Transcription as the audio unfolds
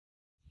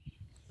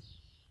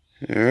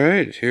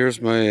Alright, here's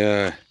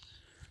my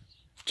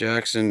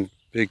Jackson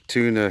Big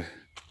Tuna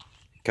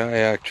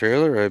kayak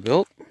trailer I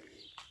built.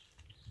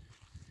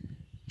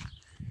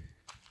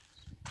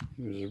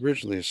 It was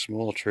originally a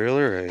small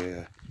trailer.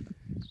 I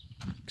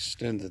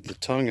extended the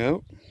tongue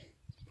out,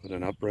 put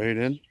an upright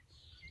in.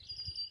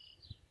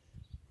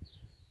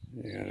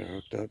 I got it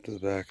hooked up to the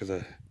back of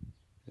the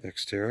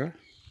Xterra.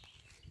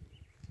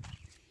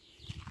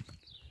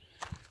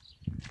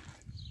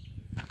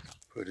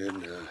 Put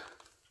in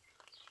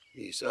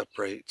these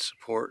upright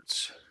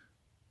supports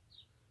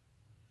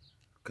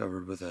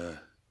covered with a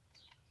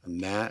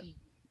mat.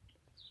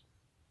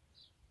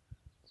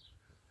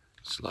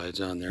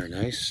 Slides on there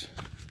nice.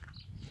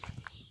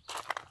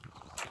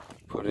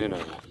 Put in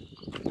a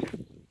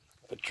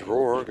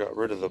drawer, got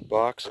rid of the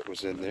box that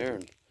was in there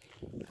and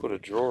put a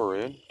drawer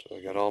in. So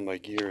I got all my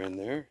gear in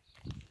there.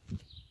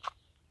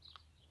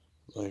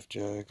 Life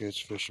jackets,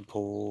 fishing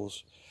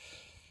poles,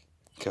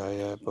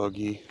 kayak,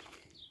 buggy.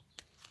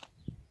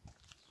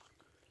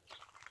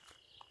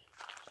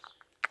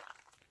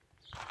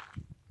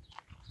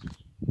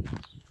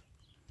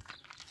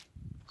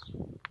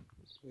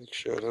 Big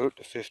shout out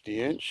to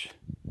 50-inch.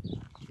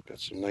 Got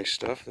some nice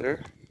stuff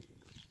there.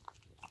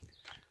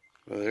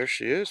 Well, there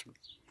she is.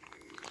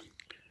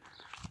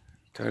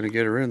 Time to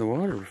get her in the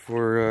water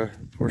before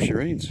she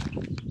rains.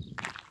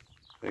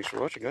 Thanks for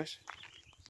watching, guys.